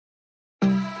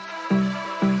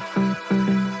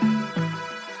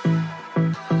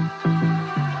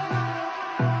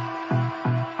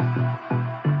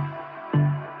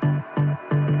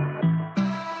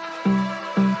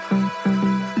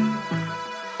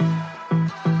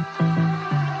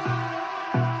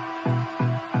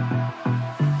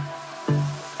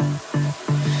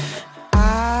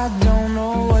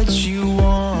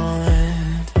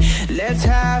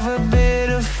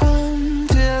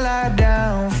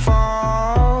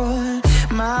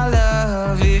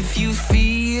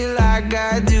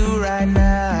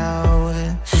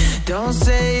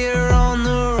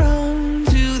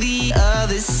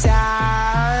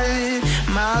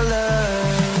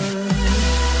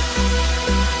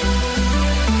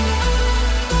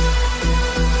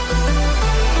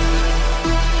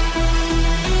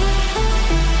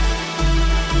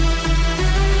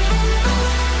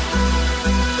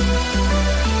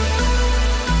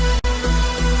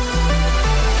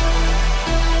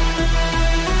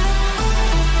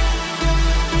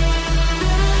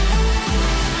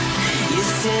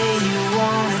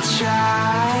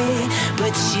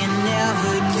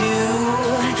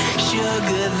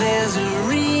there's a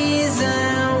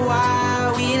reason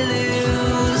why we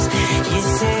lose. You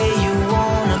say you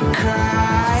wanna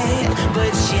cry,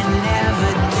 but you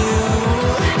never do.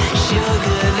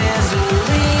 Sugar, there's a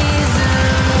reason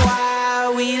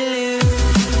why we lose.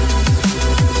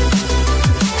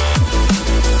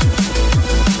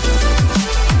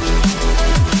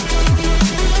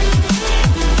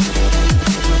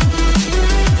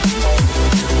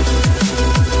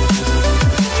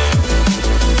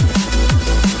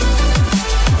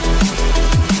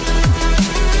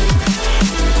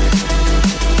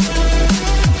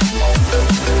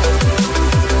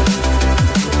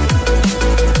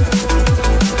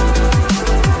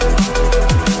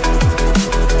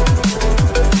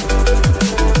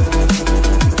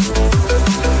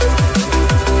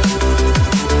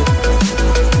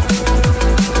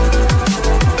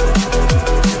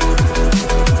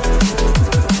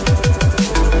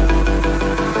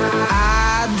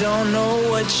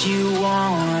 You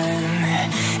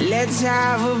want. Let's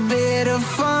have a bit of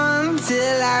fun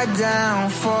till I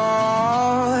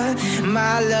downfall.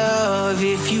 My love,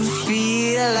 if you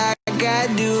feel like I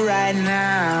do right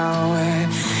now,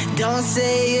 don't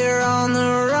say you're on the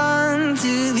run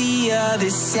to the other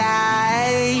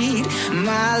side.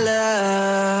 My love,